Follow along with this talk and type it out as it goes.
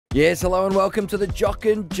Yes, hello and welcome to the Jock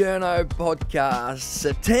and Journo podcast.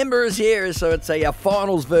 September is here, so it's a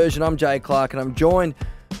finals version. I'm Jay Clark and I'm joined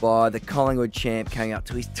by the Collingwood champ coming up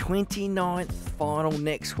to his 29th final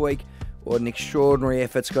next week. What an extraordinary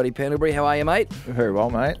effort, Scotty Pendlebury. How are you, mate? Very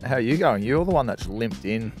well, mate. How are you going? You're the one that's limped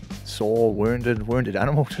in, sore, wounded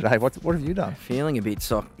animal today. What have you done? Feeling a bit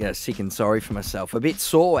sick and sorry for myself. A bit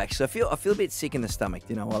sore, actually. I feel a bit sick in the stomach.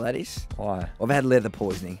 Do you know why that is? Why? I've had leather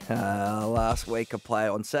poisoning. Last week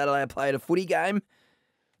on Saturday I played a footy game,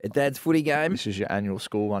 a Dad's footy game. This is your annual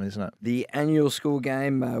school one, isn't it? The annual school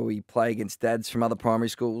game. We play against dads from other primary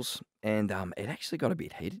schools, and it actually got a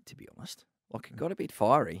bit heated, to be honest. Like, it got a bit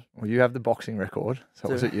fiery. Well, you have the boxing record, so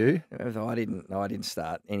was it you? I didn't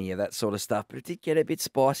start any of that sort of stuff, but it did get a bit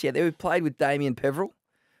spicy. Yeah, we played with Damien Peveril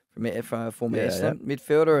from former Essendon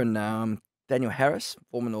midfielder, and Daniel Harris,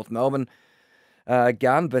 former North Melbourne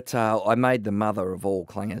gun. But I made the mother of all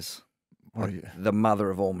clangers, the mother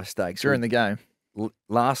of all mistakes during the game.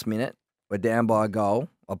 Last minute, we're down by a goal.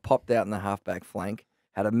 I popped out in the half-back flank,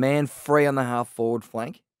 had a man free on the half-forward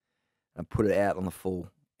flank, and put it out on the full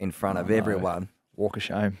in front of everyone. Walk of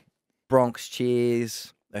shame. Bronx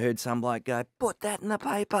cheers. I heard some bloke go, "Put that in the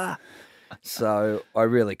paper." So I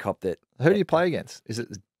really copped it. Who do you play against? Is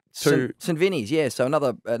it St Vinny's? Yeah. So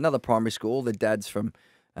another primary school. The dads from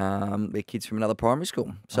their kids from another primary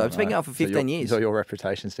school. So it's been going for 15 years. So your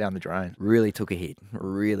reputation's down the drain. Really took a hit.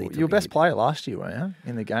 Really. Your best player last year, weren't you,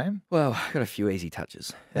 in the game? Well, I got a few easy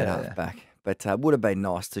touches at half back, but would have been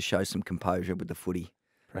nice to show some composure with the footy.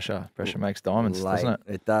 Pressure makes diamonds, doesn't it?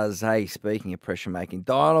 It does. Hey, speaking of pressure making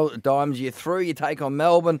diamonds, you take on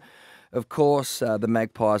Melbourne. Of course, the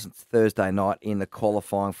Magpies Thursday night in the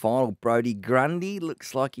qualifying final. Brodie Grundy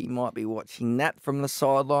looks like he might be watching that from the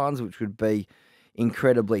sidelines, which would be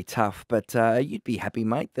incredibly tough. But you'd be happy,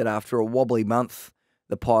 mate, that after a wobbly month,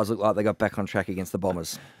 the Pies look like they got back on track against the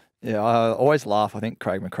Bombers. Yeah, I always laugh. I think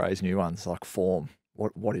Craig McRae's new one's like form.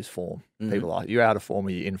 What is form? People are, you out of form or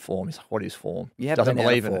you in form? He's like, what is form? Doesn't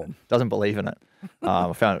believe in it. Doesn't believe in it.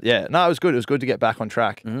 I found it. Yeah, no, it was good. It was good to get back on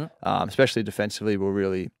track. Especially defensively, we were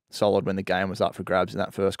really solid when the game was up for grabs in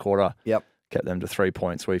that first quarter. Yep. Kept them to 3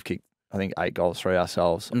 points. We've kicked, I think, 8 goals through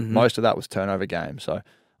ourselves. Most of that was turnover game. So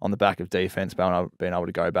on the back of defense, being able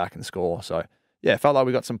to go back and score. So yeah, felt like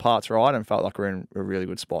we got some parts right and felt like we're in a really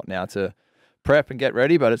good spot now to prep and get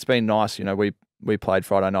ready. But it's been nice. You know, we played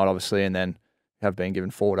Friday night, obviously, and then have been given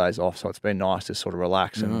 4 days off, so it's been nice to sort of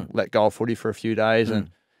relax and let go of footy for a few days and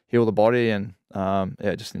heal the body and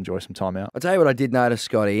just enjoy some time out. I'll tell you what I did notice,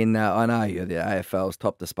 Scotty, and I know you're the AFL's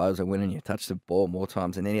top disposal winner and you touched the ball more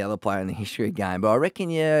times than any other player in the history of the game, but I reckon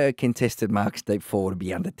your contested marks deep forward to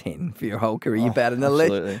be under 10 for your whole career. You've had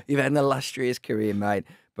an illustrious career, mate.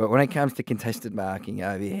 But when it comes to contested marking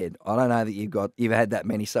overhead, I don't know that you've had that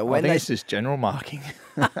many. So I think it's just general marking.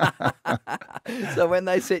 So when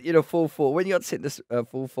they set you to full forward, when you got set to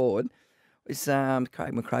full forward, was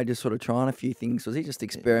Craig McRae just sort of trying a few things? Was he just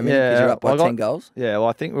experimenting because you're up by 10 goals? Yeah, well,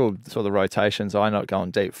 I think we were sort of the rotations. I ended up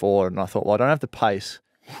going deep forward, and I thought, well, I don't have the pace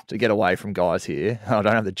to get away from guys here. I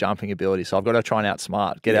don't have the jumping ability, so I've got to try and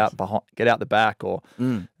outsmart, get out the back, or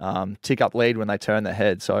tick up lead when they turn their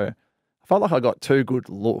head. So I felt like I got 2 good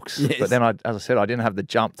looks, but then, as I said, I didn't have the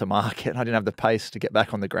jump to mark it. I didn't have the pace to get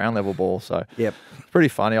back on the ground level ball. So it's pretty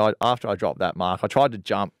funny. After I dropped that mark, I tried to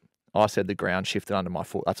jump. I said the ground shifted under my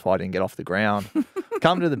foot. That's why I didn't get off the ground.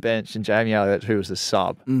 Come to the bench, and Jamie Elliott, who was the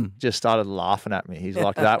sub, just started laughing at me. He's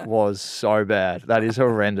like, that was so bad. That is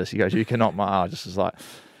horrendous. He goes, you cannot mark. I just was like,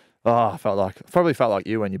 I probably felt like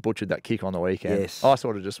you when you butchered that kick on the weekend. Yes. I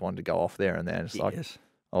sort of just wanted to go off there and then. It's like,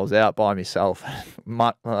 I was out by myself.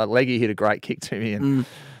 Leggy hit a great kick to me, and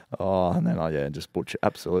then I just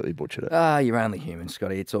absolutely butchered it. You're only human,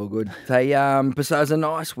 Scotty. It's all good. Hey, besides a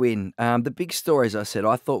nice win, the big story, as I said,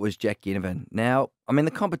 I thought was Jack Ginnivan. Now, I mean,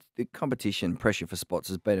 the competition pressure for spots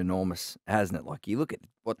has been enormous, hasn't it? Like, you look at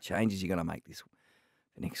what changes you're going to make this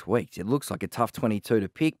next week. It looks like a tough 22 to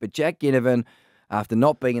pick, but Jack Ginnivan, after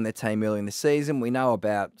not being in the team early in the season, we know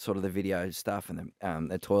about sort of the video stuff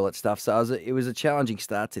and the toilet stuff. So it was a challenging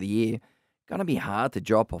start to the year. Going to be hard to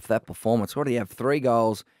drop off that performance. What do you have? 3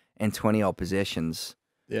 goals and 20-odd possessions.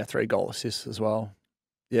 Yeah, 3 goal assists as well.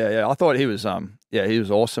 Yeah. I thought he was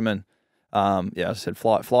awesome. And as I said,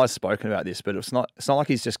 Fly's spoken about this, but it's not like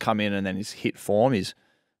he's just come in and then he's hit form. He's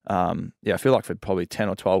I feel like for probably 10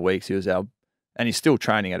 or 12 weeks he was and he's still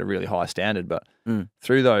training at a really high standard. But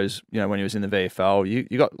through those, when he was in the VFL,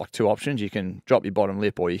 you got like 2 options. You can drop your bottom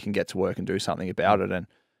lip, or you can get to work and do something about it.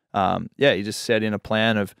 And he just set in a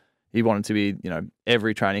plan of he wanted to be,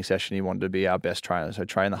 every training session he wanted to be our best trainer. So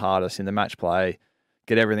train the hardest in the match play,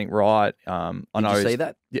 get everything right. I know. Did you see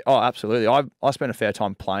that? Yeah, oh, absolutely. I spent a fair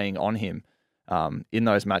time playing on him in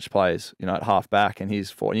those match plays, at half back, and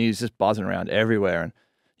he's just buzzing around everywhere.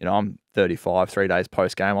 And I'm 35, 3 days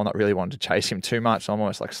post game. I'm not really wanting to chase him too much. So I'm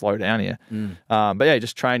almost like slow down here. But yeah, he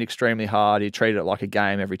just trained extremely hard. He treated it like a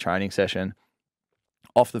game every training session.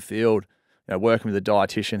 Off the field, working with a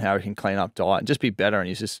dietitian, how he can clean up diet and just be better. And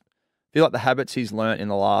he's just feel like the habits he's learnt in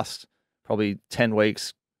the last probably 10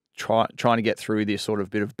 weeks, trying to get through this sort of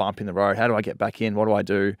bit of bump in the road. How do I get back in? What do I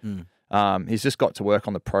do? He's just got to work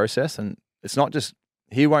on the process, and it's not just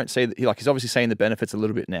he won't see that. He's obviously seeing the benefits a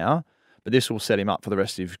little bit now, but this will set him up for the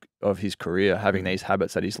rest of his career, having these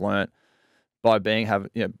habits that he's learnt by being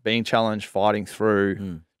challenged, fighting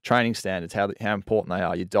through. Training standards, how important they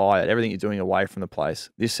are, your diet, everything you're doing away from the place.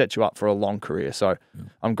 This sets you up for a long career. So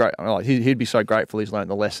I'm great. He'd be so grateful he's learned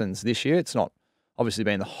the lessons this year. It's not obviously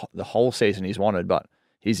been the whole season he's wanted, but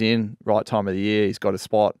he's in right time of the year. He's got a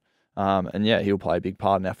spot. And yeah, he'll play a big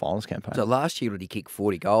part in our finals campaign. So last year, did he kick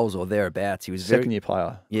 40 goals or thereabouts? He was second-year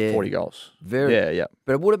player, 40 goals. Yeah.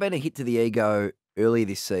 But it would have been a hit to the ego earlier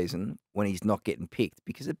this season when he's not getting picked,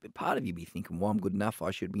 because part of you be thinking, well, I'm good enough,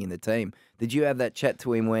 I should be in the team. Did you have that chat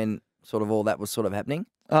to him when sort of all that was sort of happening?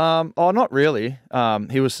 Not really.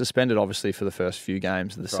 He was suspended obviously for the first few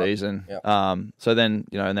games of the season. Yep. So then,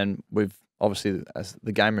 and then we've obviously, as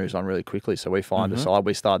the game moves on really quickly, so we find a side.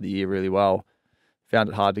 We started the year really well, found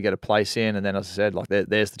it hard to get a place in, and then as I said,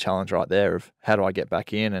 there's the challenge right there of how do I get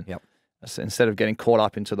back in, and instead of getting caught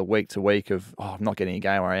up into the week to week of I'm not getting a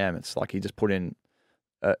game where I am, it's like he just put in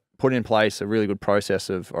place a really good process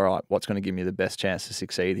of, all right, what's going to give me the best chance to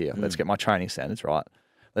succeed here? Let's get my training standards right.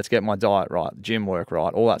 Let's get my diet right, gym work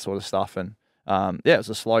right, all that sort of stuff. And it was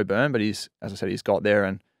a slow burn, but as I said, he's got there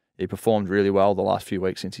and he performed really well the last few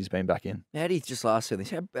weeks since he's been back in. How do you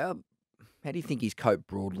how do you think he's coped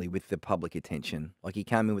broadly with the public attention? Like he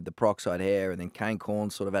came in with the peroxide hair, and then Kane Corn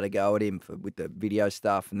sort of had a go at him with the video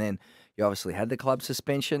stuff, and then you obviously had the club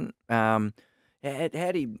suspension. How do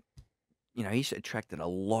you... he's attracted a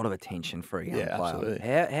lot of attention for a young player. Absolutely.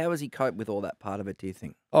 How has he coped with all that part of it, do you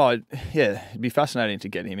think? Oh, yeah. It'd be fascinating to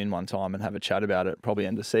get him in one time and have a chat about it, probably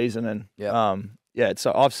end of season. And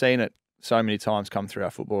I've seen it so many times come through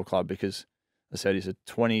our football club because, as I said, he's a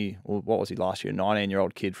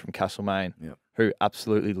 19-year-old kid from Castlemaine who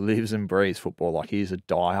absolutely lives and breathes football. Like, he's a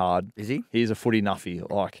diehard. Is he? He's a footy nuffy.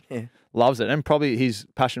 Loves it. And probably his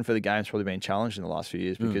passion for the game's probably been challenged in the last few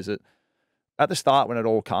years because at the start, when it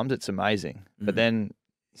all comes, it's amazing. But then,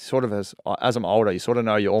 sort of as I'm older, you sort of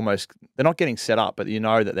know they're not getting set up, but you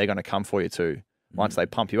know that they're going to come for you too. Once they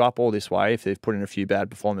pump you up all this way, if they've put in a few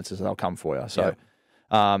bad performances, they'll come for you. So,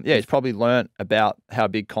 he's probably learnt about how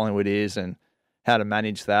big Collingwood is and how to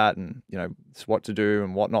manage that, and what to do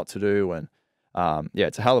and what not to do. And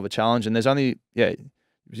it's a hell of a challenge. And there's only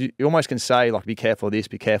you almost can say like, be careful of this,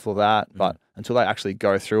 be careful of that, but until they actually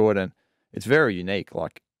go through it, and it's very unique.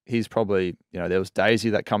 Like, he's probably, there was Daisy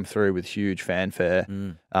that come through with huge fanfare.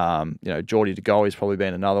 Geordie to go, he's probably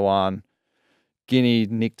been another one. Guinea,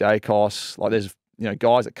 Nick Daicos, like there's,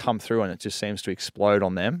 guys that come through and it just seems to explode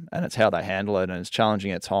on them, and it's how they handle it, and it's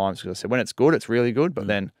challenging at times. Because I said, when it's good, it's really good, but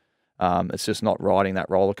then it's just not riding that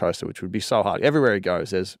roller coaster, which would be so hard. Everywhere he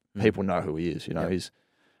goes, there's people know who he is. He's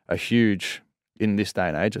a huge, in this day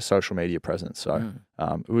and age, a social media presence. So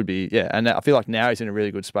it would be, and I feel like now he's in a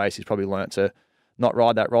really good space. He's probably learnt to not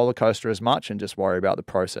ride that roller coaster as much and just worry about the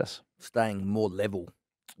process. Staying more level.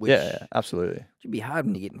 Yeah, absolutely. It should be hard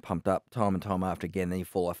when you're getting pumped up time and time after again, then you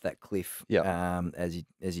fall off that cliff. As you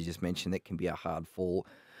just mentioned, that can be a hard fall.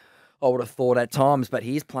 I would have thought at times, but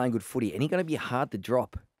he is playing good footy, and he's going to be hard to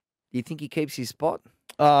drop. Do you think he keeps his spot?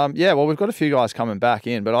 Well, we've got a few guys coming back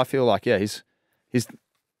in, but I feel like, he's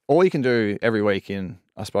all you can do every week in,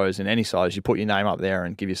 I suppose, in any side is you put your name up there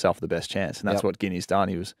and give yourself the best chance, and that's what Guinea's done.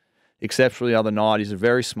 He was exceptional the other night. He's a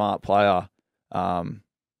very smart player.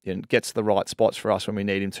 And gets the right spots for us when we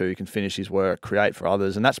need him to. He can finish his work, create for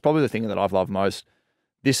others. And that's probably the thing that I've loved most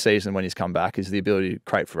this season when he's come back, is the ability to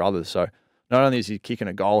create for others. So not only is he kicking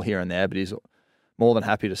a goal here and there, but he's more than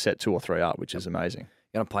happy to set 2 or 3 up, which is amazing.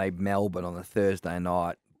 Going to play Melbourne on the Thursday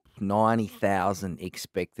night. 90,000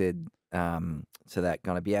 expected. So that's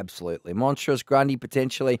going to be absolutely monstrous. Grundy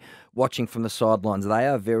potentially watching from the sidelines. They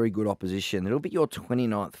are very good opposition. It'll be your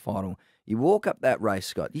 29th final. You walk up that race,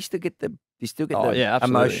 Scott. You still get the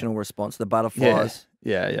emotional response, the butterflies.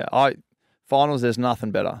 Yeah. Finals, there's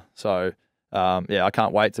nothing better. So, I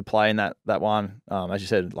can't wait to play in that one. As you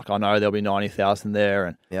said, like, I know there'll be 90,000 there,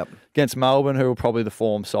 and against Melbourne, who are probably the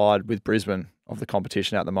form side with Brisbane of the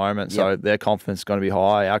competition at the moment. So their confidence is going to be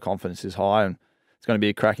high. Our confidence is high, and it's going to be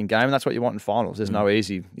a cracking game, and that's what you want in finals. There's no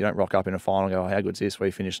easy. You don't rock up in a final and go, oh, how good's this?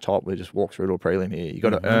 We finished top. We just walk through to a prelim here. You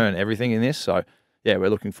got to earn everything in this. So, yeah,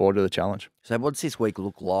 we're looking forward to the challenge. So what's this week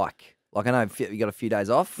look like? Like, I know you got a few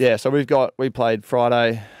days off. Yeah, so we played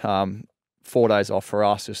Friday, 4 days off for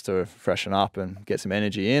us just to freshen up and get some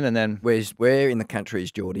energy in, and then Where in the country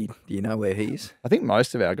is Geordie? Do you know where he is? I think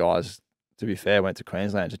most of our guys, to be fair, went to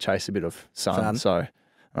Queensland to chase a bit of sun. So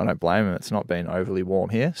I don't blame them. It's not been overly warm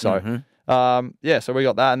here. So so we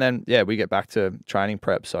got that, and then we get back to training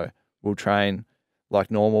prep. So we'll train like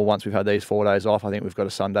normal once we've had these 4 days off. I think we've got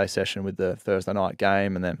a Sunday session with the Thursday night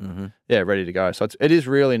game, and then ready to go. So it is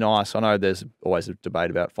really nice. I know there's always a debate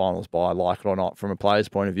about finals bye, like it or not, from a player's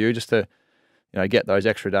point of view, just to get those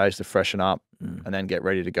extra days to freshen up and then get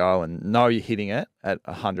ready to go and know you're hitting it at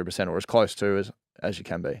 100% or as close to as you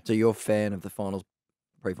can be. So you're a fan of the finals,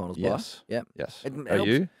 pre-finals bye? Yes. Yep. Yes. It Are helps.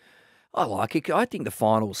 you? I like it. I think the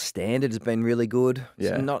finals standard has been really good.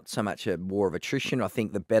 Yeah. It's not so much a war of attrition. I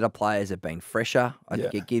think the better players have been fresher. I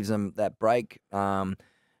think it gives them that break. The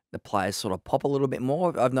players sort of pop a little bit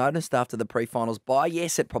more. I've noticed after the pre-finals bye.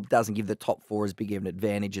 Yes, it probably doesn't give the top four as big of an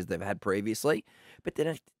advantage as they've had previously. But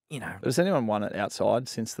then, Has anyone won it outside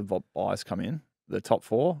since the buys come in? The top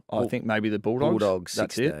four? I think maybe the Bulldogs.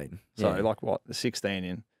 That's 16. it. So like what? The 16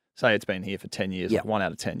 in, say it's been here for 10 years, like 1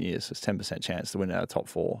 out of 10 years. It's 10% chance to win out of top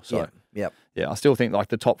four. So yeah, I still think like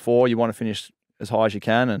the top four, you want to finish as high as you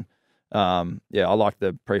can. And I like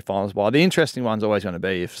the pre-finals bye. The interesting one's always going to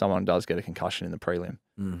be if someone does get a concussion in the prelim.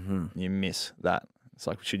 You miss that. It's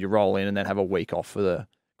like, should you roll in and then have a week off for the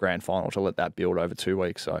grand final to let that build over 2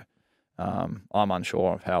 weeks? So I'm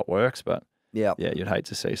unsure of how it works, but you'd hate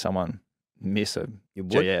to see someone miss a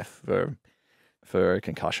GF for a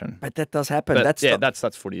concussion. But that does happen. But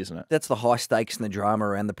that's footy, isn't it? That's the high stakes and the drama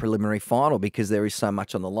around the preliminary final because there is so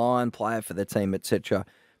much on the line, player for the team, etc.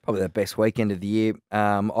 Probably the best weekend of the year.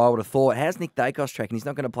 I would have thought. How's Nick Daicos tracking? He's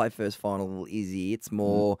not going to play first final, is he? It's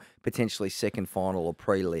more potentially second final or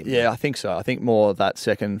prelim. Yeah, I think so. I think more that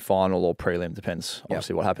second final or prelim depends.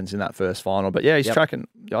 Obviously, what happens in that first final. But yeah, he's tracking.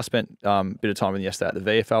 I spent a bit of time with him yesterday at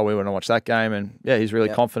the VFL. We went to watch that game, and he's really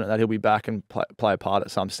confident that he'll be back and play a part at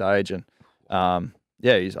some stage. And I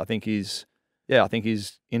think he's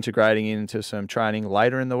integrating into some training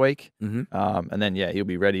later in the week, and then he'll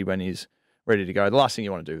be ready when he's ready to go. The last thing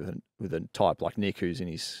you want to do with a type like Nick, who's in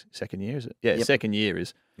his second year, is it? Yeah, second year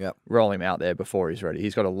is roll him out there before he's ready.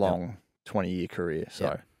 He's got a long 20-year career,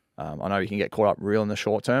 so I know he can get caught up real in the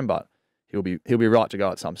short term, but he'll be right to go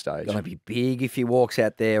at some stage. Going to be big if he walks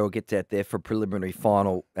out there or gets out there for a preliminary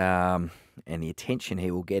final, and the attention he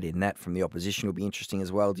will get in that from the opposition will be interesting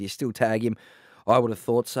as well. Do you still tag him? I would have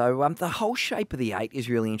thought so. The whole shape of the 8 is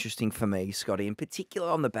really interesting for me, Scotty, in particular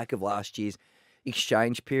on the back of last year's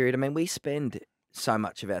exchange period. I mean, we spend so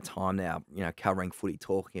much of our time now, covering footy,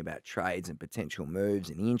 talking about trades and potential moves,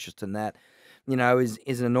 and the interest in that,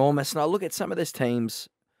 is enormous. And I look at some of these teams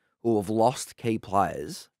who have lost key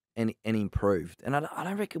players and improved. And I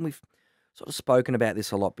don't reckon we've sort of spoken about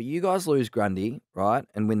this a lot, but you guys lose Grundy, right,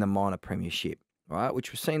 and win the minor premiership, right,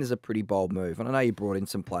 which was seen as a pretty bold move. And I know you brought in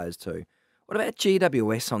some players too. What about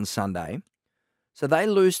GWS on Sunday? So they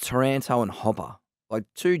lose Taranto and Hopper, like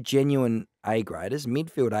two genuine A-graders,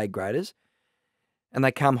 midfield A-graders, and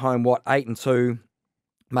they come home, 8-2,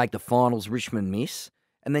 make the finals, Richmond miss.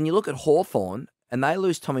 And then you look at Hawthorn, and they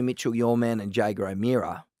lose Tommy Mitchell, your man, and Jager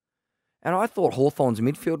O'Meara. And I thought Hawthorn's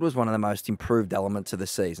midfield was one of the most improved elements of the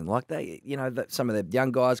season. Like some of the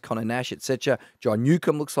young guys, Connor Nash, etc. John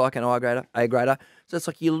Newcombe looks like an A-grader. So it's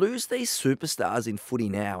like you lose these superstars in footy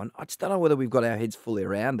now, and I just don't know whether we've got our heads fully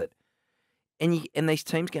around it. And these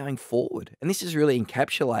teams going forward, and this is really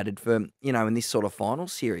encapsulated for in this sort of final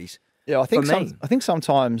series. Yeah, I think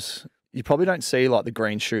sometimes you probably don't see like the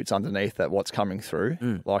green shoots underneath that what's coming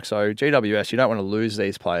through. Like so, GWS, you don't want to lose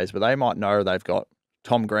these players, but they might know they've got.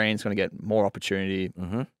 Tom Green's going to get more opportunity.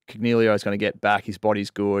 Cognilio's going to get back. His body's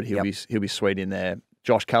good. He'll be sweet in there.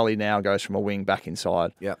 Josh Kelly now goes from a wing back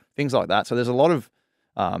inside. Things like that. So there's a lot of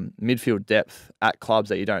midfield depth at clubs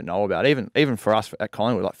that you don't know about. Even for us at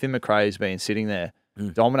Collingwood, like Finn McRae's been sitting there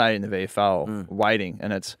dominating the VFL, waiting,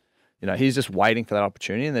 and it's he's just waiting for that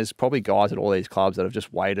opportunity. And there's probably guys at all these clubs that have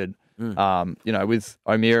just waited. With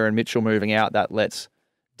O'Meara and Mitchell moving out, that lets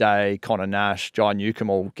Day, Connor Nash, John Newcombe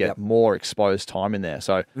all get more exposed time in there.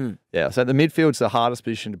 So, so the midfield's the hardest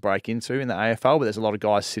position to break into in the AFL, but there's a lot of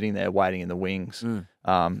guys sitting there waiting in the wings. It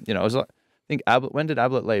was like, I think when did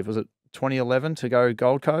Ablett leave? Was it 2011 to go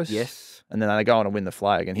Gold Coast? Yes. And then they go on and win the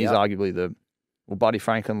flag, and he's arguably Buddy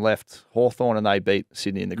Franklin left Hawthorn and they beat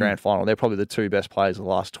Sydney in the grand final. They're probably the two best players of the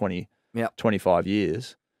last 25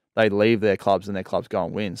 years. They leave their clubs and their clubs go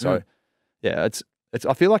and win. So,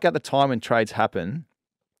 I feel like at the time when trades happen,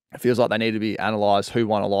 it feels like they need to be analysed who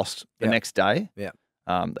won or lost the next day. Yeah.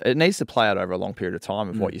 It needs to play out over a long period of time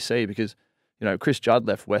of what you see because, Chris Judd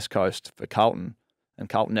left West Coast for Carlton and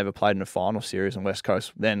Carlton never played in a final series and West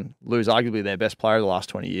Coast then lose arguably their best player of the last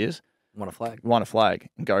 20 years. Won a flag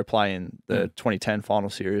And go play in the 2010 final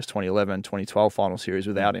series, 2011, 2012 final series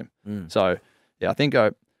without him. So, I think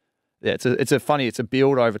it's a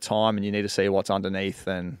build over time and you need to see what's underneath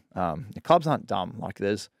and the clubs aren't dumb. Like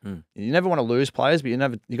you never want to lose players, but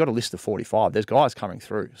you got a list of 45. There's guys coming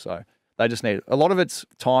through. So they just need, a lot of it's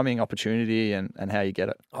timing, opportunity and how you get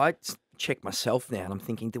it. I check myself now and I'm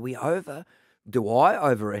thinking, do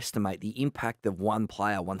I overestimate the impact of one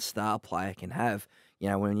player, one star player can have?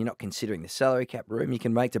 When you're not considering the salary cap room you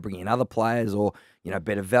can make to bring in other players or,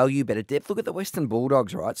 better value, better depth. Look at the Western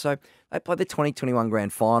Bulldogs, right? So they played the 2021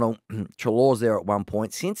 grand final. Treloar's there at one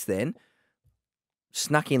point. Since then,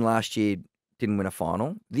 snuck in last year, didn't win a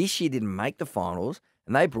final. This year didn't make the finals,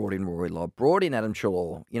 and they brought in Rory Lobb, brought in Adam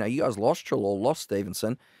Treloar. You guys lost Treloar, lost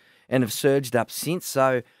Stevenson, and have surged up since.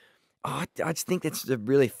 So I just think that's a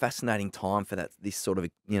really fascinating time for this sort of,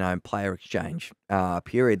 player exchange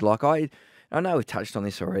period. Like I know we've touched on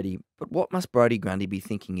this already, but what must Brodie Grundy be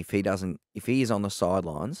thinking if he is on the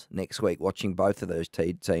sidelines next week watching both of those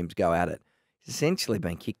teams go at it? He's essentially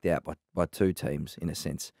been kicked out by two teams in a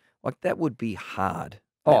sense. Like that would be hard.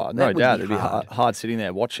 No doubt it'd be hard sitting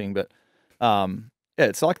there watching. But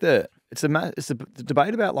it's like it's the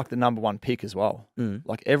debate about like the number one pick as well.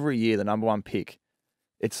 Like every year the number one pick,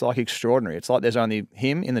 it's like extraordinary. It's like there's only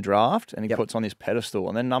him in the draft and he puts on this pedestal,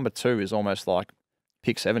 and then number two is almost like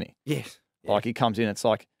pick 70. Yes. Like he comes in, it's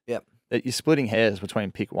like you're splitting hairs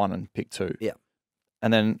between pick 1 and pick 2. Yeah.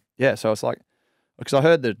 And then, so it's like, because I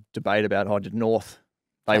heard the debate about, did North,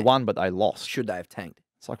 they won, but they lost. Should they have tanked?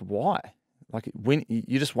 It's like, why? Like,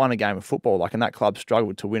 you just won a game of football. Like, and that club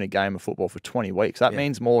struggled to win a game of football for 20 weeks. That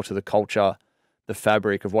means more to the culture, the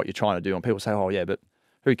fabric of what you're trying to do. And people say, but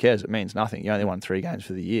who cares? It means nothing. You only won 3 games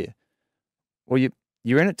for the year. Well,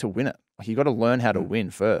 you're in it to win it. Like you got to learn how to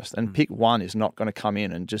win first. And pick 1 is not going to come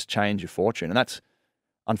in and just change your fortune. And that's,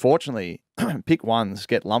 unfortunately, pick 1s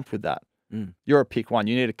get lumped with that. You're a pick 1.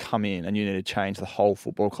 You need to come in and you need to change the whole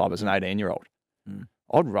football club as an 18-year-old.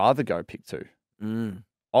 I'd rather go pick 2.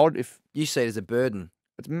 If you see it as a burden.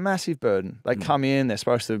 It's a massive burden. They come in, they're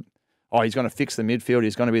supposed to, he's going to fix the midfield.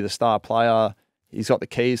 He's going to be the star player. He's got the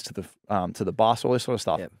keys to the bus, all this sort of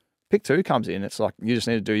stuff. Yep. Pick 2 comes in. It's like you just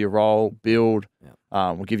need to do your role, build.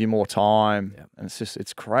 We'll give you more time, and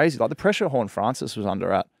it's crazy. Like the pressure Horn Francis was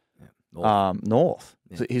under at North.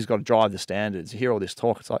 So he's got to drive the standards. You hear all this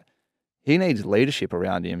talk. It's like he needs leadership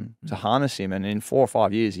around him to harness him, and in 4 or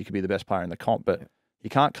 5 years he could be the best player in the comp. But he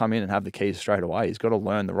can't come in and have the keys straight away. He's got to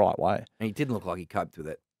learn the right way. And he didn't look like he coped with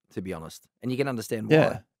it, to be honest. And you can understand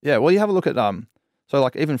why. Yeah. Well, you have a look at so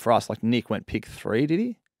like even for us, like Nick went pick 3, did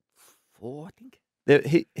he? 4, I think.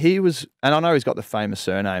 He was, and I know he's got the famous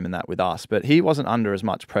surname and that with us, but he wasn't under as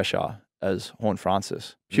much pressure as Horn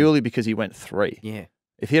Francis, purely because he went 3. Yeah.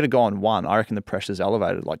 If he had gone 1, I reckon the pressure's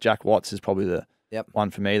elevated. Like Jack Watts is probably the one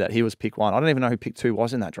for me that he was pick 1. I don't even know who pick 2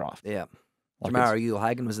 was in that draft. Yeah. Like Jamara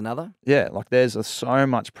Ulehagen was another. Yeah, like there's so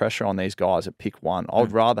much pressure on these guys at pick 1. I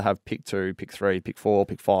would rather have pick 2, pick 3, pick 4,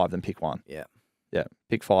 pick 5 than pick 1. Yeah. Yeah,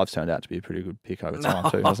 pick 5's turned out to be a pretty good pick over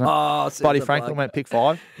time too, hasn't it? Buddy Franklin went pick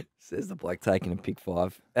 5. Says the bloke taking a pick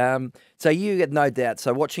 5. So you get no doubt.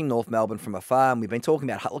 So watching North Melbourne from afar, and we've been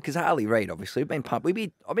talking about because Harley Reid, obviously, we've been pumped.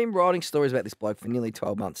 I've been writing stories about this bloke for nearly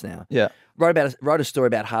 12 months now. Yeah, wrote a story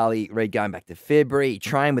about Harley Reid going back to February. He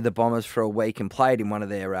trained with the Bombers for a week and played in one of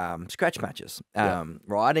their scratch matches.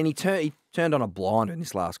 Right, and he turned on a blinder in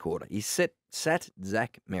this last quarter. He sat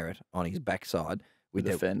Zach Merritt on his backside. With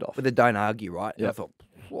the fend off. With the don't argue, right? And I thought,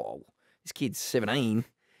 whoa, this kid's 17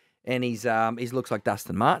 and he looks like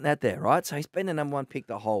Dustin Martin out there, right? So he's been the number 1 pick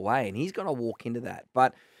the whole way and he's going to walk into that.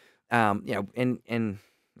 But, and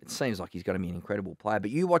it seems like he's going to be an incredible player.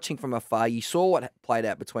 But you watching from afar, you saw what played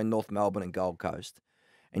out between North Melbourne and Gold Coast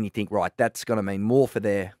and you think, right, that's going to mean more for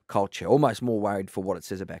their culture, almost more worried for what it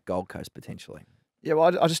says about Gold Coast potentially. Yeah,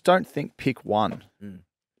 well, I just don't think pick 1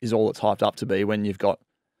 is all it's hyped up to be when you've got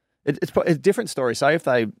It's a different story. Say if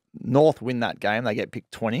North win that game, they get pick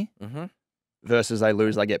 20 versus they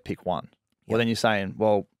lose, they get pick 1. Well, then you're saying,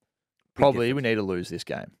 well, probably we need to lose this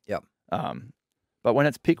game. Yep. But when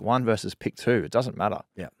it's pick 1 versus pick 2, it doesn't matter.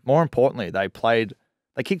 Yeah. More importantly, they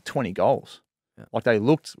kicked 20 goals. Yep. Like they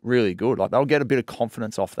looked really good. Like they'll get a bit of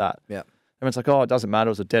confidence off that. Yeah. And it's like, it doesn't matter.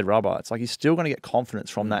 It was a dead rubber. It's like you're still going to get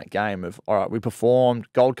confidence from that game of, all right, we performed.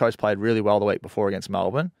 Gold Coast played really well the week before against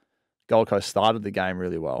Melbourne. Gold Coast started the game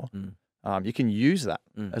really well. you can use that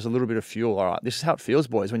as a little bit of fuel. All right, this is how it feels,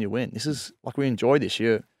 boys, when you win. This is like we enjoy this.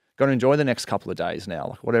 You're going to enjoy the next couple of days now,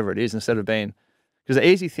 like whatever it is, instead of being, because the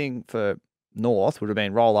easy thing for North would have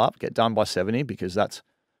been roll up, get done by 70, because that's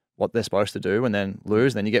what they're supposed to do, and then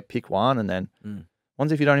lose. Then you get pick one, and then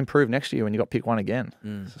one's if you don't improve next year when you got pick one again.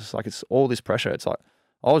 It's just like it's all this pressure. It's like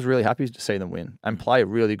I was really happy to see them win and play a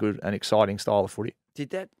really good and exciting style of footy.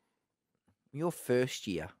 Did that your first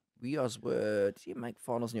year? You guys did you make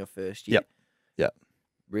finals in your first year? Yep.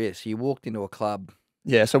 Really? So you walked into a club.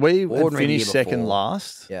 Yeah, so we had Ordinary finished year second before.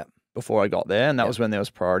 last Yep. before I got there, and that was when there was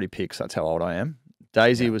priority picks. That's how old I am.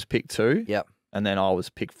 Daisy was pick 2, Yep. and then I was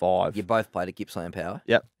pick 5. You both played at Gippsland Power.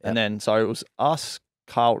 Yep. And then so it was us,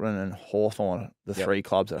 Carlton, and Hawthorn, the 3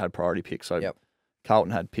 clubs that had priority picks. So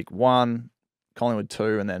Carlton had pick 1, Collingwood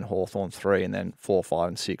 2, and then Hawthorn 3, and then 4, 5,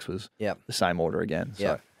 and 6 was the same order again.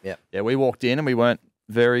 So yeah, we walked in and we weren't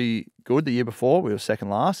very good the year before. We were second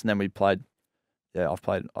last, and then we played. Yeah,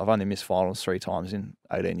 I've only missed finals 3 times in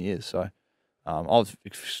 18 years. So I was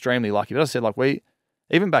extremely lucky. But as I said, like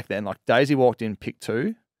even back then, like Daisy walked in pick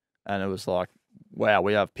 2, and it was like, wow,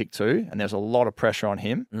 we have pick 2, and there's a lot of pressure on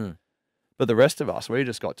him. But the rest of us, we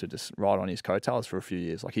just got to just ride on his coattails for a few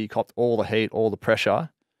years. Like he copped all the heat, all the pressure,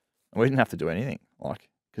 and we didn't have to do anything. Like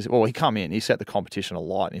because he come in, he set the competition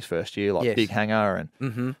alight in his first year, like big hanger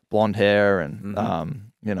and blonde hair, and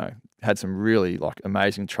you know, had some really like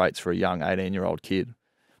amazing traits for a young 18-year-old kid.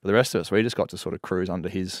 But the rest of us, we just got to sort of cruise under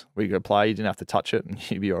his. We could play, you didn't have to touch it,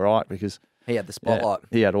 and you'd be all right because he had the spotlight.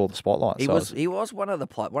 Yeah, he had all the spotlight. He was one of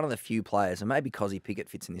the few players, and maybe Cozzy Pickett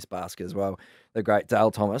fits in this basket as well. The great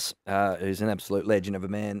Dale Thomas, who's an absolute legend of a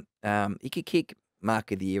man. He could kick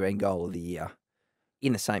mark of the year and goal of the year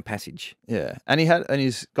in the same passage. Yeah, and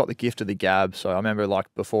he's got the gift of the gab. So I remember like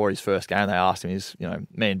before his first game, they asked him,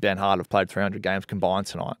 me and Ben Hart have played 300 games combined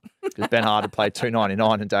tonight because Ben Hart had played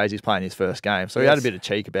 299 and Daisy's playing his first game. So he had a bit of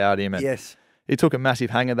cheek about him. And he took a massive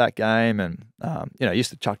hanger that game, and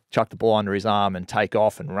used to chuck the ball under his arm and take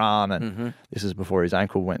off and run. And this is before his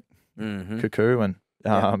ankle went cuckoo. And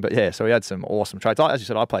but yeah, so he had some awesome traits. As you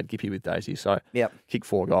said, I played Gippy with Daisy, so kicked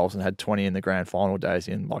 4 goals and had 20 in the grand final,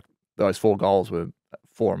 Daisy, and like those 4 goals were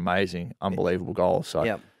 4 amazing, unbelievable goals. So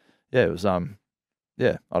yeah, it was I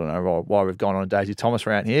don't know why we've gone on Daisy Thomas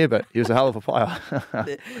around here, but he was a hell of a player.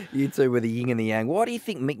 You two were the yin and the yang. Why do you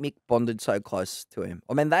think Mick bonded so close to him?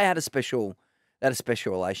 I mean, they had a special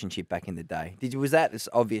relationship back in the day. Was that as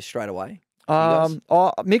obvious straight away?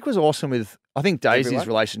 Mick was awesome with. I think Daisy's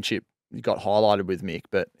relationship got highlighted with Mick,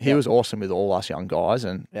 but he was awesome with all us young guys.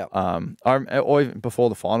 And or even before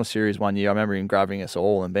the final series one year, I remember him grabbing us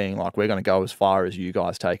all and being like, "We're going to go as far as you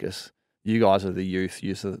guys take us. You guys are the youth,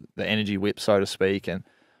 use the energy whip, so to speak, and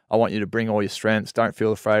I want you to bring all your strengths. Don't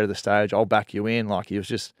feel afraid of the stage. I'll back you in." Like he was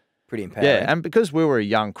just pretty empowering. Yeah, and because we were a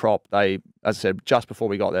young crop, as I said, just before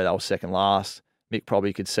we got there, they were second last. Mick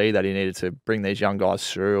probably could see that he needed to bring these young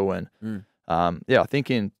guys through. And I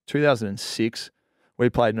think in 2006, we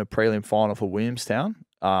played in a prelim final for Williamstown.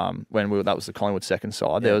 That was the Collingwood second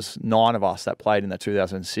side. There was 9 of us that played in that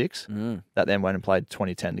 2006 that then went and played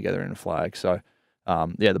 2010 together in a flag. So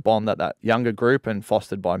the bond that younger group and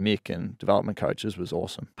fostered by Mick and development coaches was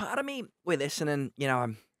awesome. Part of me with Essendon,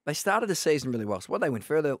 they started the season really well. So they went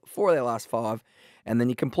 4 of their last 5, and then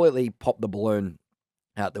you completely popped the balloon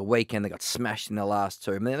out the weekend. They got smashed in the last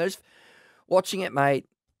 2. I mean, watching it, mate,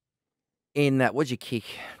 in that, what'd you kick?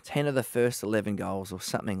 10 of the first 11 goals or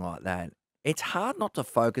something like that. It's hard not to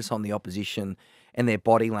focus on the opposition and their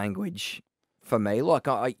body language for me. Like,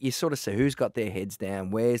 you sort of see who's got their heads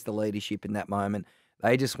down, where's the leadership in that moment.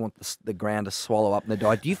 They just want the ground to swallow up and they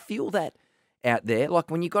die. Do you feel that out there?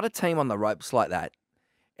 Like, when you got a team on the ropes like that,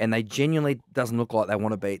 and they genuinely doesn't look like they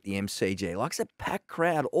want to beat the MCG. Like, it's a packed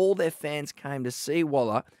crowd. All their fans came to see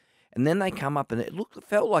Waller, and then they come up and it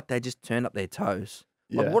felt like they just turned up their toes.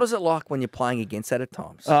 Like, what is it like when you're playing against that at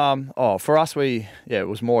times? For us, it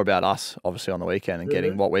was more about us, obviously, on the weekend and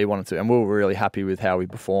getting what we wanted to. And we were really happy with how we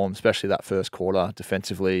performed, especially that first quarter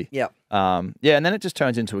defensively. And then it just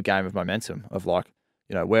turns into a game of momentum of like,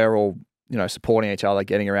 we're all, supporting each other,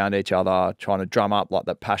 getting around each other, trying to drum up like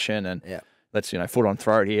that passion and let's, foot on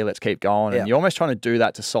throat here, let's keep going. And you're almost trying to do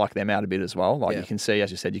that to psych them out a bit as well. Like you can see,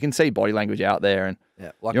 as you said, you can see body language out there and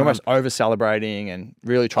like you're almost over-celebrating and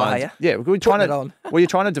really trying to... Yeah, you're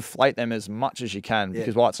trying to deflate them as much as you can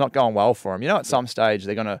because, it's not going well for them. At some stage,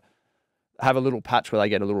 they're going to have a little patch where they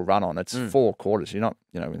get a little run on. It's 4 quarters. You're not,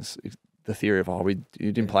 it's the theory of, you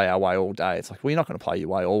didn't play our way all day. It's like, well, you're not going to play your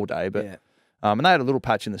way all day. But and they had a little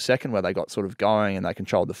patch in the second where they got sort of going and they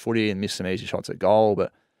controlled the footy and missed some easy shots at goal.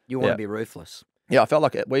 But you want to be ruthless. Yeah, I felt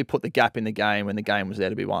like we put the gap in the game when the game was there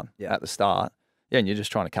to be won at the start. Yeah, and you're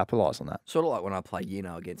just trying to capitalise on that. Sort of like when I play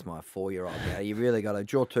against my 4-year-old. You really got to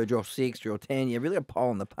draw 2, draw 6, draw 10. You really got to pile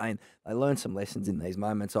on the pain. They learn some lessons in these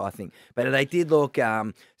moments, I think. But they did look,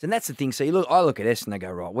 and that's the thing. So I look at Essendon and I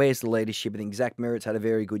go, right, where's the leadership? I think Zach Merritt's had a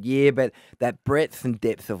very good year, but that breadth and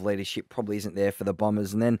depth of leadership probably isn't there for the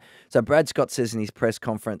Bombers. And then, so Brad Scott says in his press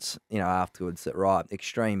conference, afterwards that, right,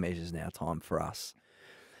 extreme measures now time for us.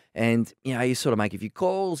 And, you sort of make a few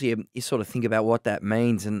calls, you sort of think about what that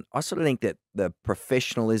means. And I sort of think that the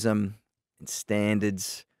professionalism and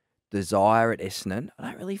standards, desire at Essendon,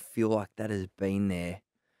 I don't really feel like that has been there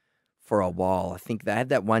for a while. I think they had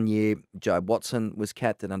that 1 year, Joe Watson was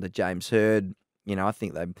captain under James Hird. I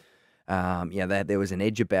think there was an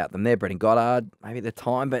edge about them there. Brendan Goddard, maybe at the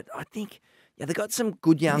time. But I think, they got some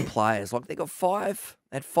good young players. Like they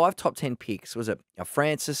had 5 top 10 picks. Was it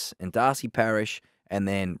Francis and Darcy Parish? And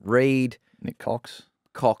then Reed, Nick Cox,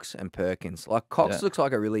 and Perkins. Like Cox looks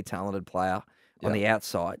like a really talented player on the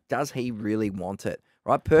outside. Does he really want it?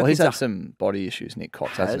 Right, Perkins. Well, he's had some body issues, Nick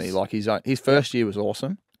Cox, hasn't he? Like his first year was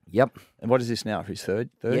awesome. Yep. And what is this now for his third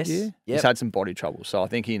year? Yep. He's had some body trouble, so I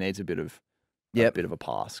think he needs a bit of a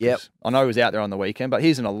pass. Yep. I know he was out there on the weekend, but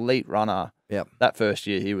he's an elite runner. Yep. That first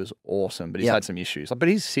year he was awesome, but he's had some issues. But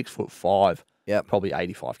he's 6'5". Yep. Probably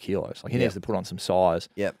 85 kilos. Like he needs to put on some size.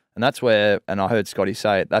 Yep. And that's where, and I heard Scotty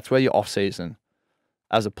say it, that's where your off season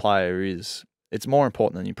as a player it's more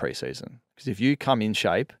important than your preseason. Because if you come in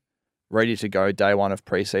shape, ready to go day one of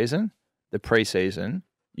preseason, the preseason,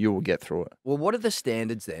 you will get through it. Well, what are the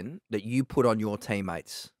standards then that you put on your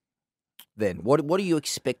teammates? Then what are you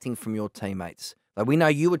expecting from your teammates? Like we know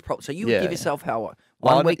you would so you would give yourself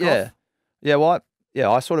one week off? Yeah, well,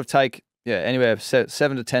 I sort of take anywhere 7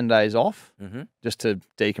 to 10 days off just to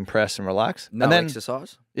decompress and relax. No and then,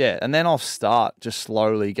 exercise? Yeah, and then I'll start just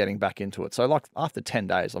slowly getting back into it. So like after 10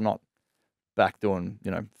 days, I'm not back doing,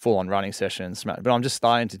 full-on running sessions, but I'm just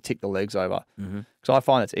starting to tick the legs over. Because I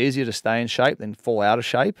find it's easier to stay in shape than fall out of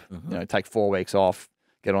shape. Take 4 weeks off,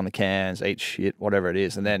 get on the cans, eat shit, whatever it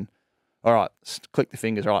is, and then, all right, click the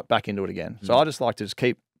fingers, all right, back into it again. So I just like to just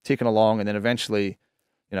keep ticking along, and then eventually,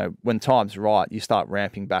 when time's right, you start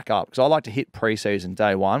ramping back up. Because I like to hit preseason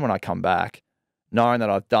day one when I come back, knowing that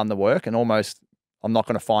I've done the work and almost I'm not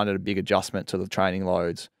going to find it a big adjustment to the training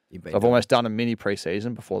loads. I've almost done a mini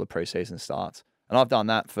preseason before the preseason starts. And I've done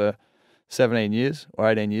that for 17 years or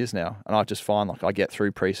 18 years now. And I just find like I get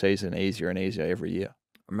through preseason easier and easier every year.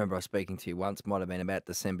 I remember I was speaking to you once, might have been about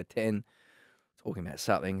December 10, talking about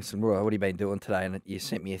something. I said, Roy, what have you been doing today? And you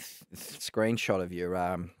sent me a screenshot of your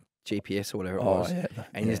GPS or whatever it was. Yeah.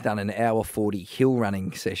 And you've done an hour 40 hill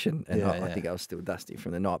running session. And I think I was still dusty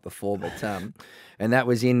from the night before. But and that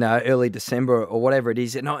was in early December or whatever it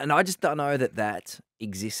is. And I just don't know that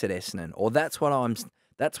exists at Essendon. Or that's what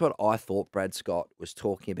I thought Brad Scott was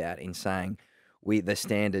talking about in saying the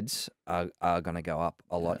standards are going to go up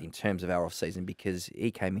a lot in terms of our off season, because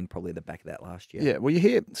he came in probably the back of that last year. Yeah, well, you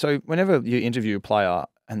hear, so whenever you interview a player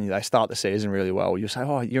and they start the season really well, you say,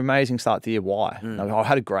 oh, you're amazing start the year. Why? Go, I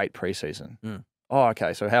had a great preseason. Oh,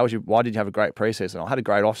 okay. So why did you have a great preseason? I had a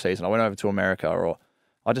great off season. I went over to America, or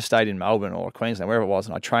I just stayed in Melbourne or Queensland, wherever it was,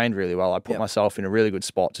 and I trained really well. I put myself in a really good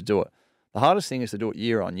spot to do it. The hardest thing is to do it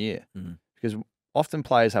year on year, because often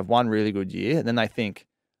players have one really good year and then they think,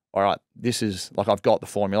 all right, this is like I've got the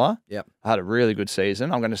formula. Yep. I had a really good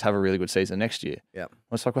season. I'm going to just have a really good season next year. Yep.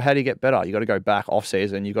 It's like, well, how do you get better? You got to go back off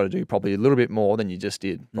season. You got to do probably a little bit more than you just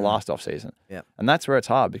did the last off season. Yep. And that's where it's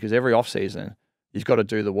hard, because every off season you've got to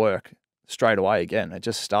do the work straight away again. It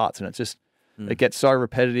just starts and it gets so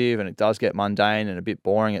repetitive and it does get mundane and a bit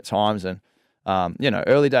boring at times. And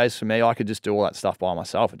early days for me, I could just do all that stuff by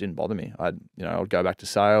myself. It didn't bother me. I'd go back to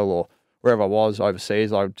Sale or wherever I was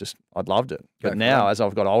overseas. I'd loved it. But now, as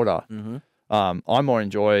I've got older, I more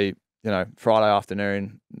enjoy, Friday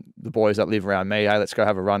afternoon, the boys that live around me, hey, let's go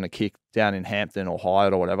have a run, a kick down in Hampton or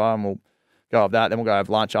Hyatt or whatever, and we'll go have that. Then we'll go have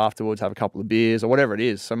lunch afterwards, have a couple of beers or whatever it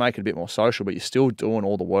is. So make it a bit more social, but you're still doing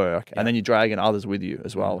all the work, and then you're dragging others with you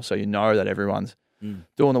as well. So you know that everyone's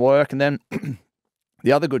doing the work. And then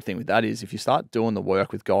the other good thing with that is if you start doing the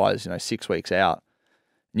work with guys, 6 weeks out,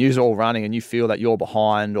 and you're all running and you feel that you're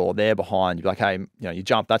behind or they're behind, you're like, hey, you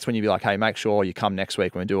jump. That's when you'd be like, hey, make sure you come next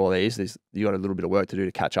week when we do all these. You got a little bit of work to do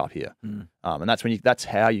to catch up here. And that's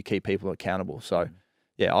how you keep people accountable. So,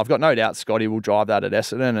 I've got no doubt Scotty will drive that at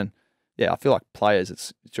Essendon. And, I feel like players,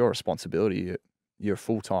 it's your responsibility. You're a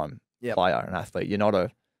full-time player and athlete. You're not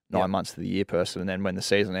a 9 months of the year person. And then when the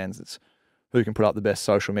season ends, it's who can put up the best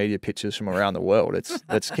social media pictures from around the world. It's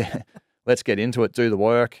let's get into it, do the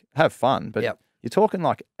work, have fun. But you're talking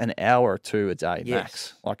like an hour or two a day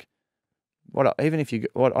max. Like, even if I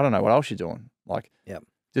don't know what else you're doing. Like,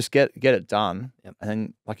 just get it done. Yep. And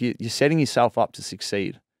then, like, you're setting yourself up to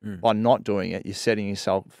succeed. By not doing it, you're setting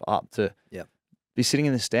yourself up to be sitting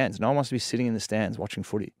in the stands. No one wants to be sitting in the stands watching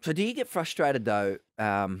footy. So do you get frustrated, though,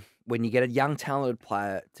 when you get a young, talented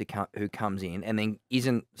player who comes in and then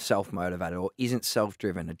isn't self-motivated or isn't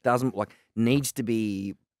self-driven? It doesn't, like, needs to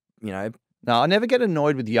be, you know. No, I never get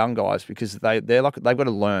annoyed with young guys because they're like, they've got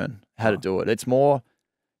to learn how to do it. It's more,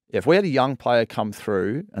 if we had a young player come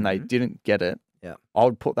through and they didn't get it, I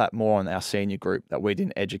would put that more on our senior group, that we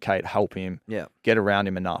didn't educate, help him, get around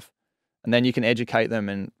him enough. And then you can educate them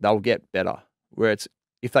and they'll get better. Where it's,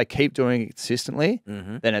 if they keep doing it consistently,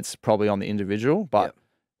 then it's probably on the individual. But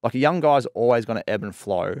like, a young guy's always going to ebb and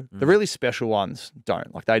flow. The really special ones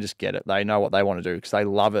don't. Like, they just get it. They know what they want to do because they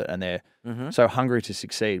love it and they're so hungry to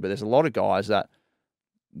succeed. But there's a lot of guys that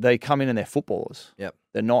they come in and they're footballers.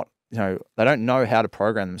 They're not, you know, they don't know how to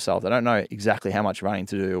program themselves. They don't know exactly how much running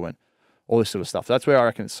to do and all this sort of stuff. So that's where I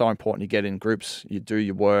reckon it's so important. You get in groups, you do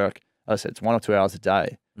your work. As I said, it's 1 or 2 hours a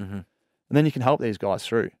day. And then you can help these guys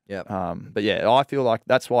through. But yeah, I feel like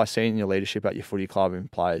that's why senior leadership at your footy club and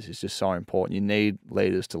players is just so important. You need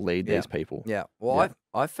leaders to lead these people. Well,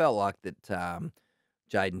 I felt like that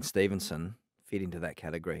Jaden Stevenson fit into that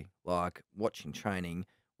category. Like, watching training,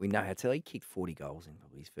 we know how to. He kicked 40 goals in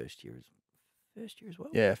probably his first year as well.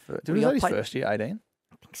 Yeah, did he his first year, 18?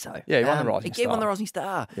 I think so. Yeah, he won the Rising Star. He won the Rising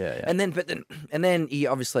Star. Yeah. And then he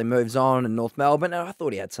obviously moves on in North Melbourne. And I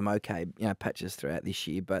thought he had some okay, patches throughout this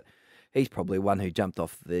year, but he's probably one who jumped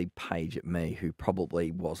off the page at me, who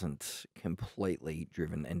probably wasn't completely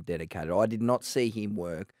driven and dedicated. I did not see him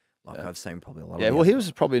work like I've seen probably a lot of. Yeah, well, he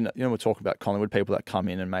was probably, we're talking about Collingwood, people that come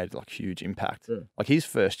in and made like huge impact. Like, his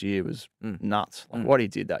first year was nuts. Like, what he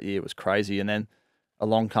did that year was crazy. And then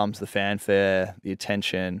along comes the fanfare, the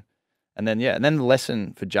attention. And then, and then the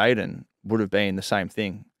lesson for Jaden would have been the same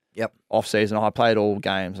thing. Off season, I played all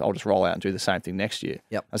games. I'll just roll out and do the same thing next year.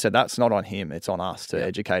 I said, that's not on him. It's on us to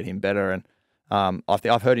educate him better. And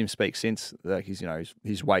I've heard him speak since. Like,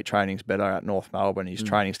 his weight training's better at North Melbourne. His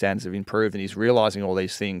training standards have improved, and he's realising all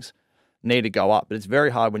these things need to go up. But it's very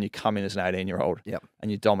hard when you come in as an 18-year-old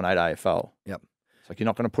and you dominate AFL. It's like, you're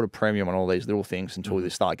not going to put a premium on all these little things until you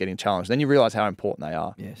start getting challenged. Then you realise how important they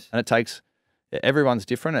are. And it takes. Everyone's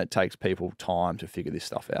different. It takes people time to figure this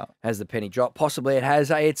stuff out. Has the penny dropped? Possibly it has.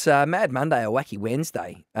 It's Mad Monday or Wacky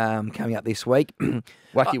Wednesday coming up this week.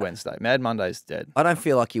 Wacky Wednesday. Mad Monday's dead. I don't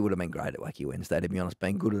feel like you would have been great at Wacky Wednesday, to be honest.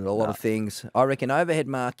 Been good at a lot of things. I reckon overhead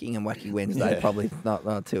marking and Wacky Wednesday probably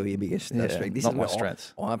not two of your biggest strengths. This not is my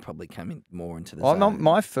strengths. I probably come in more into the zone.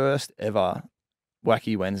 My first ever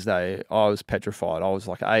Wacky Wednesday, I was petrified. I was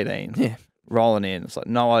like 18, rolling in. It's like,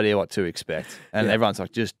 no idea what to expect. And everyone's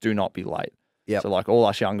like, just do not be late. So, like, all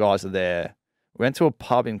us young guys are there. We went to a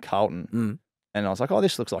pub in Carlton, and I was like, oh,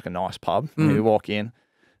 this looks like a nice pub. And we walk in, and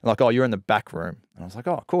like, oh, you're in the back room. And I was like,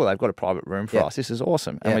 oh, cool, they've got a private room for us. This is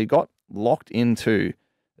awesome. And we got locked into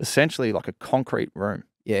essentially like a concrete room.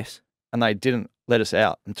 And they didn't let us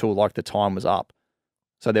out until like the time was up.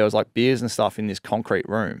 So there was like beers and stuff in this concrete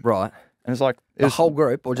room. And it's like the whole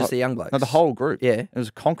group, or just the young blokes? No, the whole group. It was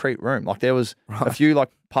a concrete room. Like, there was a few like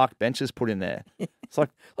park benches put in there. It's like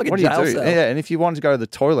what do you do? Cell. And if you wanted to go to the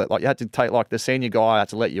toilet, like, you had to take, like, the senior guy had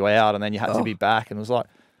to let you out, and then you had to be back. And it was like,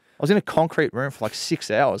 I was in a concrete room for like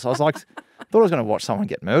 6 hours. I was like, I thought I was going to watch someone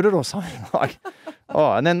get murdered or something. Like,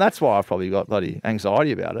 and then that's why I've probably got bloody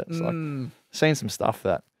anxiety about it. It's like, seen some stuff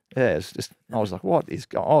that. It's just, I was like, what is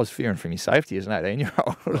going on? I was fearing for my safety as an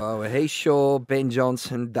 18-year-old. Oh, Heath Shaw, Ben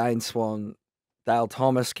Johnson, Dane Swan, Dale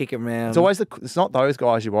Thomas kicking around. It's always it's not those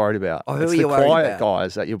guys you're worried about. Oh, who it's are you the worried quiet about?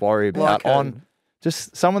 Guys that you're worried about. On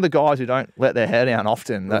just some of the guys who don't let their hair down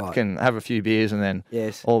often, that can have a few beers and then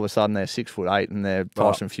all of a sudden they're 6'8" and they're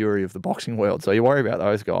Tyson Fury of the boxing world. So you worry about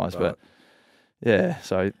those guys. But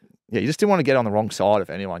you just didn't want to get on the wrong side of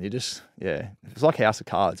anyone. You just, it's like House of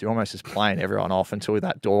Cards. You're almost just playing everyone off until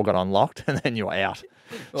that door got unlocked and then you're out.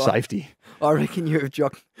 Safety. I reckon you have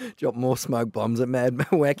dropped more smoke bombs at Mad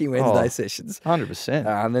Wacky Wednesday sessions.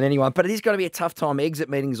 100%. Than anyone. But it is going to be a tough time. Exit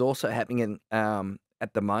meetings also happening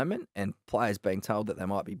at the moment, and players being told that they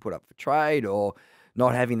might be put up for trade or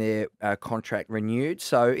not having their contract renewed.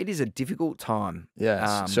 So it is a difficult time.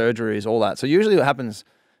 Surgeries, all that. So usually what happens,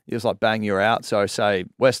 it's like bang, you're out. So say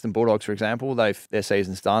Western Bulldogs, for example, their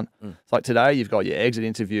season's done. It's like today you've got your exit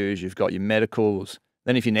interviews, you've got your medicals.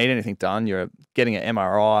 Then if you need anything done, you're getting an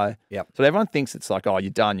MRI. So everyone thinks it's like, oh, you're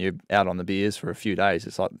done, you're out on the beers for a few days.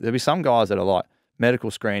 It's like there'll be some guys that are like medical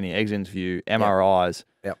screening, exit interview, MRIs,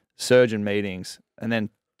 surgeon meetings, and then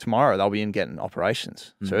tomorrow they'll be in getting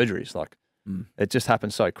operations, surgeries. Like, It just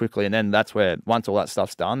happens so quickly. And then that's where, once all that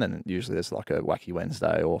stuff's done, then usually there's like a wacky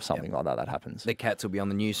Wednesday or something like that happens. The Cats will be on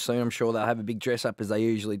the news soon. I'm sure they'll have a big dress up as they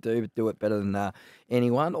usually do, but do it better than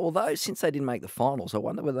anyone. Although, since they didn't make the finals, I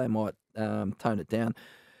wonder whether they might tone it down.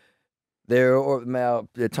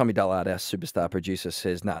 Tommy Dullard, our superstar producer,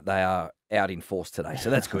 says, no, they are out in force today. So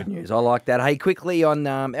that's good news. I like that. Hey, quickly on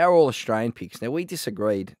our All-Australian picks. Now, we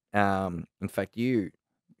disagreed. In fact, you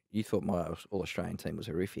thought my All-Australian team was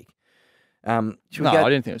horrific. I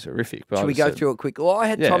didn't think it was horrific. But should we go through it quick? Well, I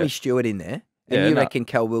had Tommy Stewart in there, and you reckon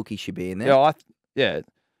Cal Wilkie should be in there? I think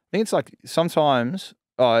it's like sometimes.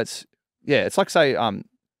 It's like say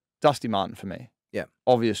Dusty Martin for me. Yeah,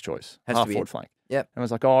 obvious choice. Half forward flank. Yep. And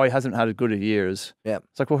it's like, he hasn't had as good a year as. Yeah.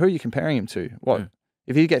 It's like, well, who are you comparing him to? What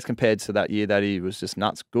if he gets compared to that year that he was just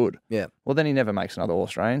nuts good? Yeah. Well, then he never makes another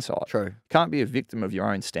All-Australian side. True. Can't be a victim of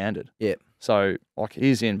your own standard. Yeah. So like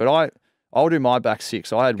he's in, but I'll do my back six.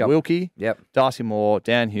 So I had Wilkie, Darcy Moore,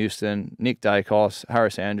 Dan Houston, Nick Daicos,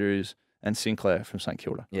 Harris Andrews, and Sinclair from St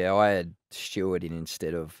Kilda. Yeah, I had Stewart in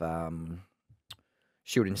instead of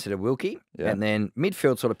Wilkie. Yeah. And then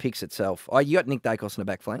midfield sort of picks itself. You got Nick Daicos in the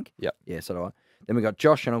back flank. Yep. Yeah, so do I. Then we got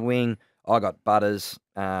Josh on a wing. I got Butters,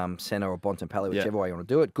 centre or Bontempelli, whichever way you want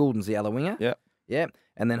to do it. Goulden's the other winger. Yeah. Yeah.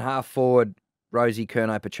 And then half forward, Rosie,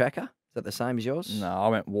 Curnow, Petraka. Is that the same as yours? No, I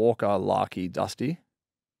went Walker, Larky, Dusty.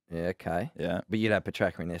 Yeah, okay. Yeah. But you'd have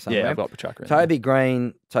Petraka in there somewhere. Yeah, I've got Petraka in Toby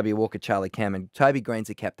Greene, Toby Walker, Charlie Cameron. Toby Green's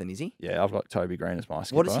the captain, is he? Yeah, I've got Toby Greene as my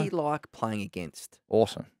skipper. What is he like playing against?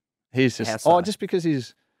 Awesome. He's just just because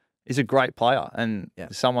he's a great player and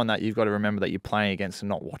someone that you've got to remember that you're playing against and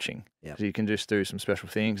not watching. Yeah. So you can just do some special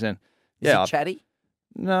things. And is he chatty?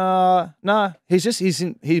 No.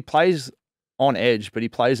 He plays on edge, but he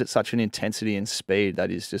plays at such an intensity and speed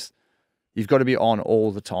that is just you've got to be on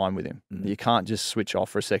all the time with him. You can't just switch off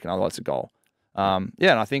for a second, otherwise it's a goal. And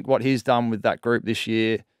I think what he's done with that group this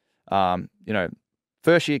year,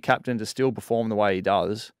 first year captain to still perform the way he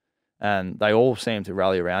does, and they all seem to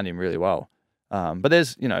rally around him really well. But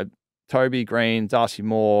there's, Toby Greene, Darcy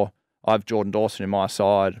Moore, I have Jordan Dawson in my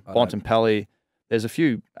side, Bontempelli. There's a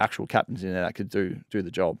few actual captains in there that could do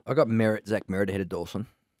the job. I got Zach Merritt ahead of Dawson.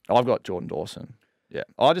 I've got Jordan Dawson. Yeah.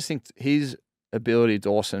 I just think his ability,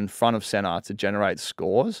 Dawson, front of centre to generate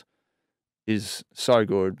scores is so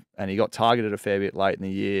good. And he got targeted a fair bit late in the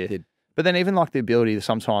year. But then even like the ability,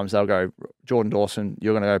 sometimes they'll go, Jordan Dawson,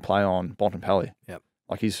 you're going to go play on Bontempelli. Yep.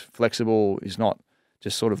 Like he's flexible. He's not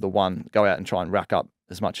just sort of the one, go out and try and rack up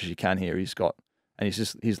as much as you can here.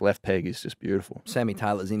 His left peg is just beautiful. Sammy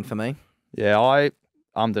Taylor's in for me. Yeah,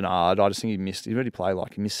 I'm Denard. I just think he already played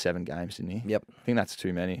he missed 7 games, didn't he? Yep. I think that's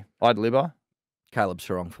too many. I had Libba. Caleb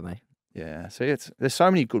Sarong for me. Yeah, see, there's so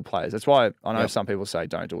many good players. That's why I know some people say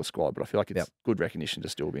don't do a squad, but I feel like it's good recognition to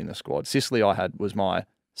still be in the squad. Sicily was my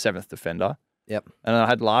 7th defender. Yep. And I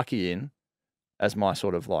had Larky in as my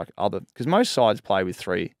sort of other, because most sides play with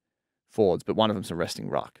 3 forwards, but one of them's a resting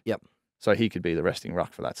ruck. Yep. So he could be the resting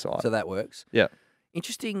ruck for that side. So that works. Yeah.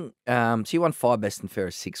 Interesting. So you won 5 best and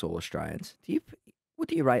fairest, 6 All-Australians. What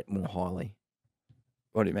do you rate more highly?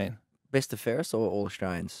 What do you mean? Best and fairest or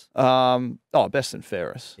All-Australians? Best and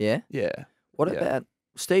fairest. Yeah? Yeah. What about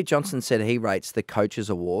Steve Johnson said he rates the Coaches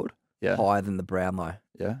Award higher than the Brownlow.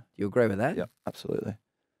 Yeah. Do you agree with that? Yeah, absolutely.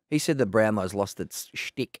 He said the Brownlow's lost its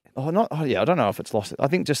shtick. I don't know if it's lost it. I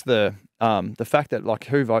think just the fact that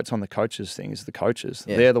who votes on the coaches thing is the coaches.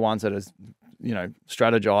 Yeah. They're the ones that are,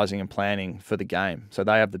 strategizing and planning for the game. So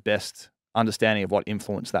they have the best understanding of what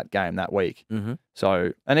influenced that game that week. Mm-hmm.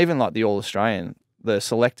 So, and even the All-Australian, the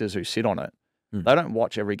selectors who sit on it, they don't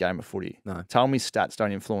watch every game of footy. No. Tell me stats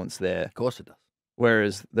don't influence their... Of course it does.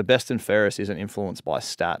 Whereas the best and fairest isn't influenced by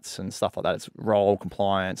stats and stuff like that. It's role,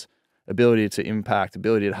 compliance, ability to impact,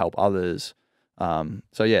 ability to help others.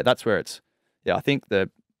 That's where it's... Yeah, I think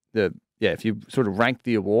if you sort of rank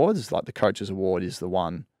the awards, the Coaches Award is the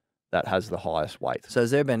one that has the highest weight. So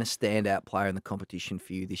has there been a standout player in the competition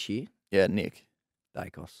for you this year? Yeah, Nick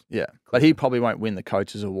Daicos. Yeah, but he probably won't win the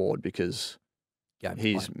Coaches Award because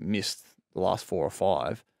he's played. Missed the last 4 or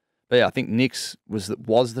 5. But yeah, I think Nick's was the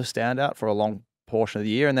standout for a long portion of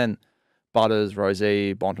the year, and then Butters,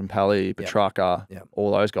 Rosie, Bontempelli, Petraka,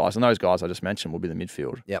 all those guys, and those guys I just mentioned will be the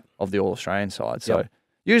midfield of the All-Australian side. So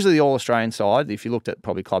usually the All-Australian side, if you looked at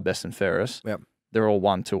probably club best and fairest, they're all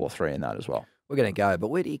 1, 2, or 3 in that as well. We're going to go, but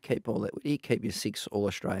where do you keep all that? Where do you keep your 6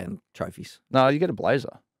 All-Australian trophies? No, you get a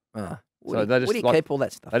blazer. Where do you keep all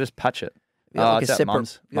that stuff? They just patch it. Like it's a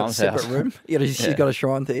separate, mum's separate room. She's got a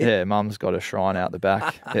shrine to you. Yeah, mum's got a shrine out the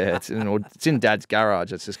back. Yeah, it's in Dad's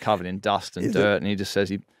garage. It's just covered in dust and dirt, and he just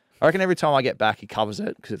says I reckon every time I get back, he covers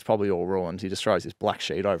it because it's probably all ruined. He just throws this black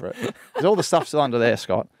sheet over it. There's all the stuff still under there,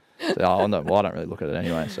 Scott. So, I don't really look at it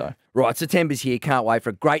anyway. So Right, September's here. Can't wait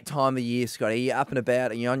for a great time of year, Scotty. You're up and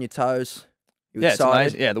about and you're on your toes. You yeah, excited?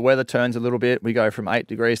 it's amazing. Yeah, the weather turns a little bit. We go from 8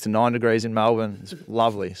 degrees to 9 degrees in Melbourne. It's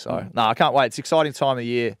lovely. So, no, I can't wait. It's an exciting time of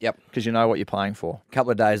year. Yep. Because you know what you're playing for.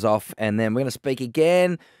 Couple of days off, and then we're going to speak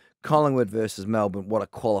again. Collingwood versus Melbourne. What a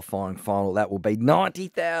qualifying final that will be.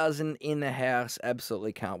 90,000 in the house.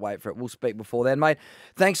 Absolutely can't wait for it. We'll speak before then, mate.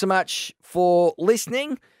 Thanks so much for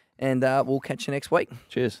listening, and we'll catch you next week.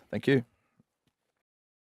 Cheers. Thank you.